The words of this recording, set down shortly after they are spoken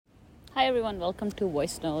Hi everyone, welcome to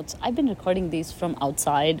Voice Notes. I've been recording these from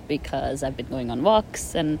outside because I've been going on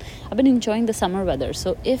walks and I've been enjoying the summer weather.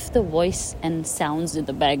 So if the voice and sounds in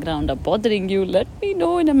the background are bothering you, let me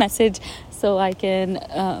know in a message so I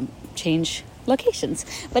can change locations.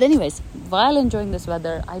 But anyways, while enjoying this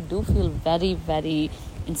weather, I do feel very, very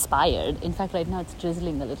inspired. In fact, right now it's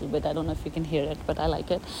drizzling a little bit. I don't know if you can hear it, but I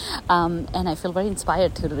like it. And I feel very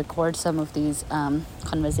inspired to record some of these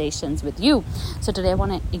conversations with you. So today I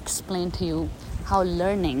want to explain to you how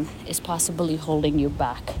learning is possibly holding you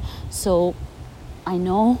back. So I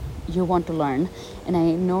know you want to learn, and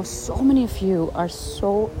I know so many of you are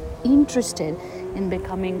so interested in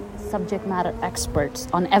becoming subject matter experts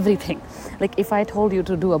on everything. Like if I told you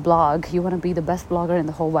to do a blog, you want to be the best blogger in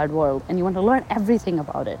the whole wide world and you want to learn everything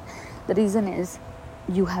about it. The reason is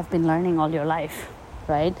you have been learning all your life,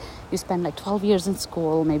 right? You spend like 12 years in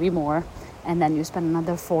school, maybe more, and then you spend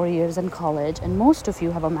another 4 years in college, and most of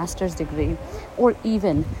you have a master's degree, or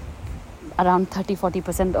even around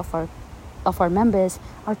 30-40% of our members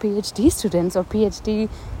are PhD students or PhD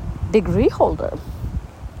degree holder.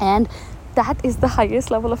 And that is the highest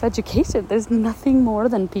level of education. There's nothing more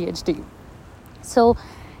than PhD. So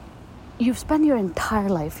you've spent your entire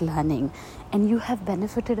life learning and you have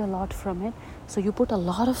benefited a lot from it. So you put a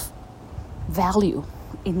lot of value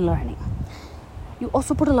in learning. You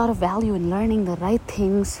also put a lot of value in learning the right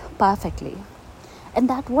things perfectly. And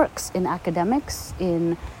that works in academics,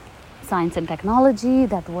 in science and technology,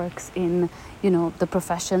 that works in, the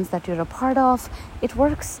professions that you're a part of. It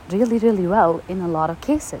works really, really well in a lot of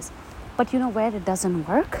cases. But you know where it doesn't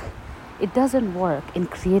work? It doesn't work in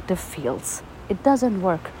creative fields. It doesn't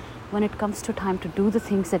work when it comes to time to do the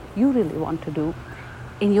things that you really want to do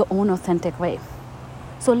in your own authentic way.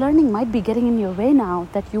 So learning might be getting in your way now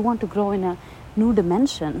that you want to grow in a new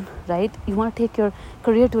dimension, right? You want to take your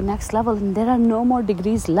career to the next level and there are no more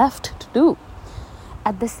degrees left to do.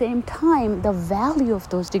 At the same time, the value of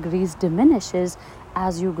those degrees diminishes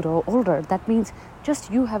as you grow older. That means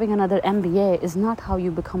just you having another MBA is not how you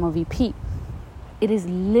become a VP. It is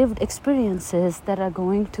lived experiences that are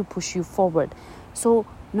going to push you forward. So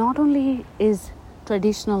not only is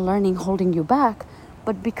traditional learning holding you back,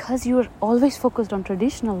 but because you're always focused on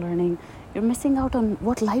traditional learning, you're missing out on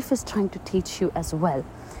what life is trying to teach you as well.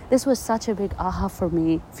 This was such a big aha for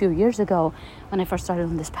me a few years ago when I first started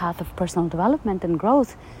on this path of personal development and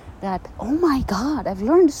growth, that, oh my God, I've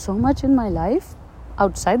learned so much in my life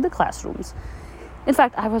outside the classrooms. In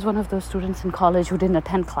fact, I was one of those students in college who didn't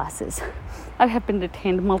attend classes. I have been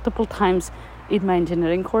detained multiple times in my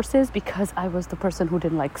engineering courses because I was the person who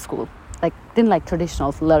didn't like school, didn't like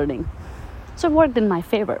traditional learning. So it worked in my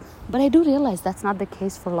favor. But I do realize that's not the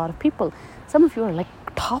case for a lot of people. Some of you are like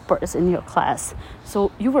toppers in your class.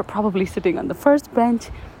 So you were probably sitting on the first bench,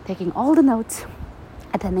 taking all the notes,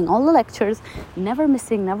 attending all the lectures, never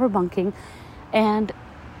missing, never bunking. And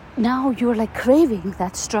now you're like craving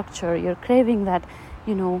that structure. You're craving that,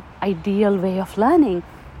 ideal way of learning.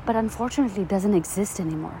 But unfortunately, it doesn't exist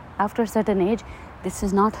anymore. After a certain age, this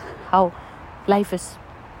is not how life is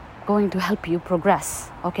going to help you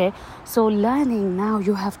progress. Okay, so learning now,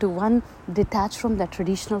 you have to detach from that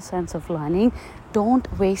traditional sense of learning. Don't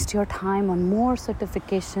waste your time on more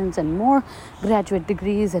certifications and more graduate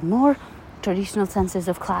degrees and more traditional senses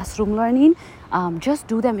of classroom learning. Just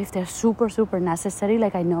do them if they're super, super necessary.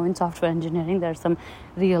 Like I know in software engineering, there are some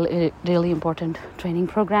really important training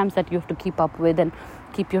programs that you have to keep up with and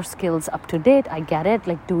keep your skills up to date. I get it.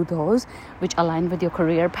 Like do those which align with your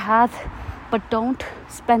career path. But don't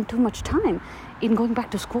spend too much time in going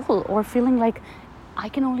back to school or feeling like I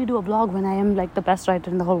can only do a blog when I am like the best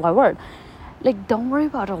writer in the whole wide world. Like don't worry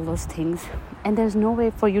about all those things. And there's no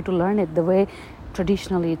way for you to learn it the way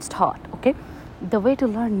traditionally it's taught, okay? The way to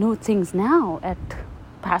learn new things now at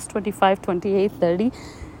past 25, 28, 30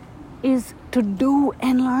 is to do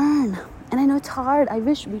and learn. And I know it's hard. I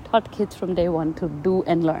wish we taught kids from day one to do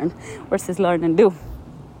and learn versus learn and do.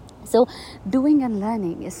 So doing and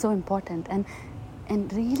learning is so important, and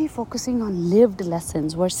really focusing on lived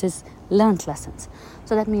lessons versus learned lessons.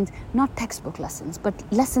 So that means not textbook lessons, but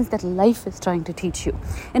lessons that life is trying to teach you.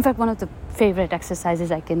 In fact, one of the favorite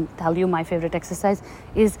exercises, I can tell you my favorite exercise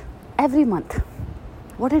is every month.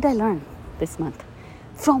 What did I learn this month?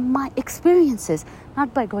 From my experiences,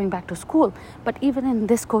 not by going back to school, but even in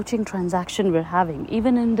this coaching transaction we're having,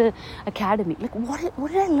 even in the academy. Like what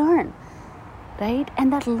did I learn? Right?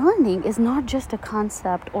 And that learning is not just a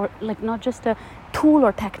concept or not just a tool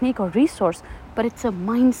or technique or resource, but it's a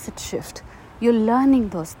mindset shift. You're learning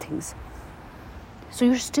those things. So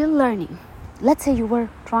you're still learning. Let's say you were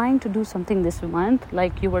trying to do something this month,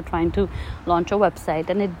 like you were trying to launch a website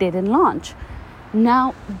and it didn't launch.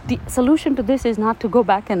 Now, the solution to this is not to go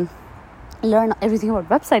back and learn everything about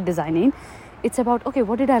website designing. It's about, okay,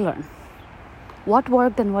 what did I learn? What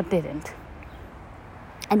worked and what didn't?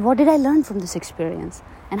 And what did I learn from this experience?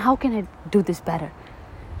 And how can I do this better?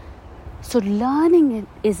 So learning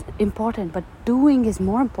is important, but doing is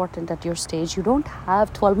more important at your stage. You don't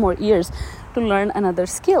have 12 more years to learn another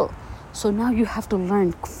skill. So now you have to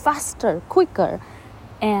learn faster, quicker,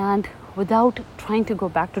 and without trying to go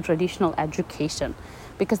back to traditional education,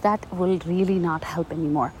 because that will really not help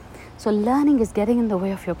anymore. So learning is getting in the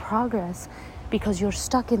way of your progress because you're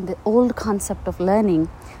stuck in the old concept of learning.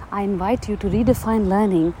 I invite you to redefine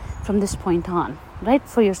learning from this point on. Write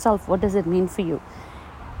for yourself, what does it mean for you?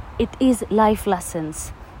 It is life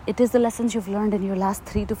lessons. It is the lessons you've learned in your last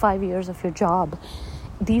 3 to 5 years of your job.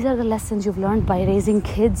 These are the lessons you've learned by raising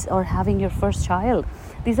kids or having your first child.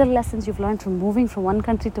 These are lessons you've learned from moving from one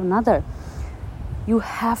country to another. You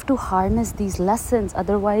have to harness these lessons,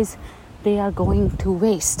 otherwise they are going to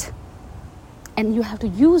waste. And you have to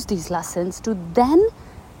use these lessons to then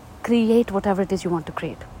create whatever it is you want to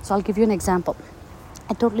create. So I'll give you an example.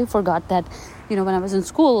 I totally forgot that, when I was in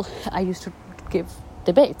school, I used to give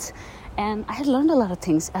debates, and I had learned a lot of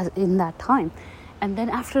things in that time. And then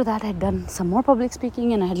after that, I had done some more public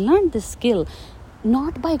speaking, and I had learned this skill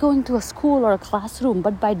not by going to a school or a classroom,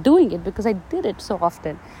 but by doing it, because I did it so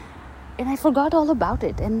often. And I forgot all about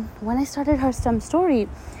it. And when I started Her STEM Story,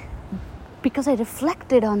 because I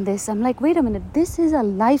reflected on this, I'm like, wait a minute, this is a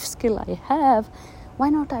life skill I have. Why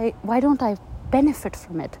don't I benefit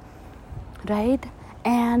from it? Right?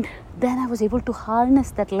 And then I was able to harness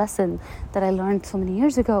that lesson that I learned so many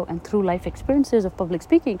years ago, and through life experiences of public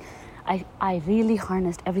speaking, I really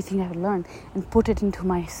harnessed everything I had learned and put it into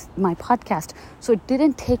my podcast. So it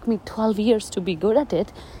didn't take me 12 years to be good at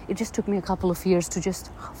it. It just took me a couple of years to just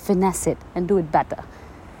finesse it and do it better.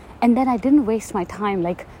 And then I didn't waste my time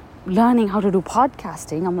like learning how to do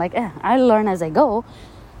podcasting. I'm like, I'll learn as I go.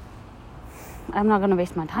 I'm not going to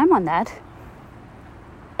waste my time on that.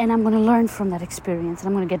 And I'm going to learn from that experience, and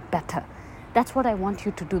I'm going to get better. That's what I want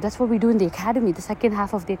you to do. That's what we do in the academy. The second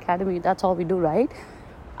half of the academy, that's all we do, right?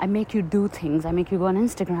 I make you do things. I make you go on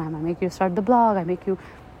Instagram. I make you start the blog. I make you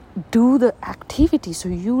do the activity so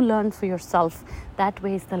you learn for yourself. That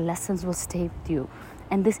way the lessons will stay with you.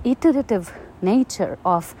 And this iterative nature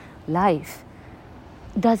of life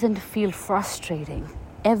doesn't feel frustrating.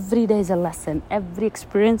 Every day is a lesson. Every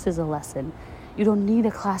experience is a lesson. You don't need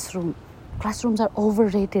a classroom. Classrooms are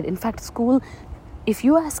overrated. In fact, school, if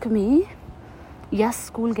you ask me, yes,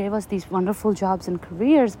 school gave us these wonderful jobs and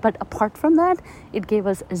careers, but apart from that, it gave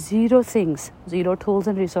us zero tools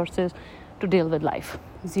and resources to deal with life.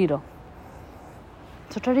 Zero.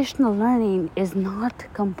 So traditional learning is not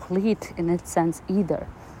complete in its sense either.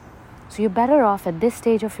 So you're better off at this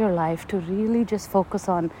stage of your life to really just focus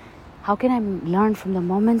on how can I learn from the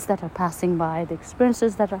moments that are passing by, the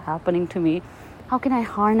experiences that are happening to me. How can I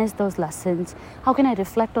harness those lessons? How can I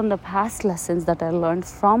reflect on the past lessons that I learned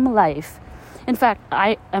from life? In fact,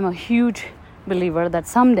 I am a huge believer that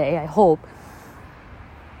someday, I hope,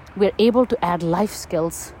 we're able to add life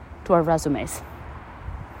skills to our resumes.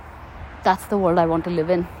 That's the world I want to live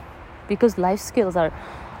in, because life skills are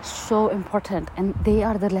so important, and they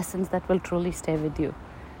are the lessons that will truly stay with you.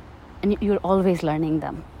 And you're always learning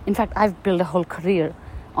them. In fact, I've built a whole career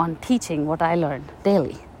on teaching what I learned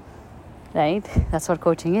daily. Right? That's what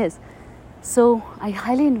coaching is. So I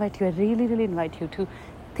highly invite you, I really, really invite you to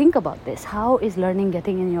think about this. How is learning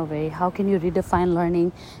getting in your way? How can you redefine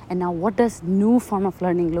learning? And now what does new form of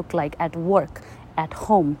learning look like at work, at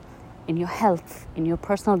home, in your health, in your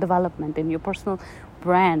personal development, in your personal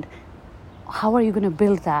brand? How are you going to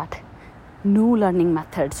build that new learning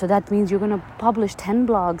method? So that means you're going to publish 10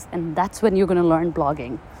 blogs, and that's when you're going to learn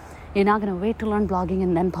blogging. You're not going to wait to learn blogging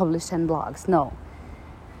and then publish 10 blogs. No.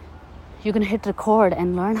 You're going to hit record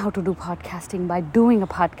and learn how to do podcasting by doing a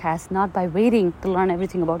podcast, not by waiting to learn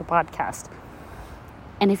everything about a podcast.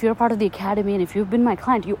 And if you're part of the academy and if you've been my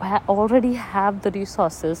client, you already have the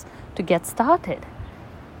resources to get started,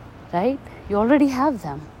 right? You already have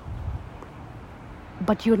them.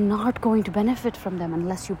 But you're not going to benefit from them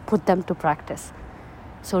unless you put them to practice.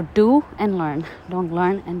 So do and learn. Don't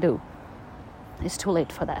learn and do. It's too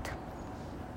late for that.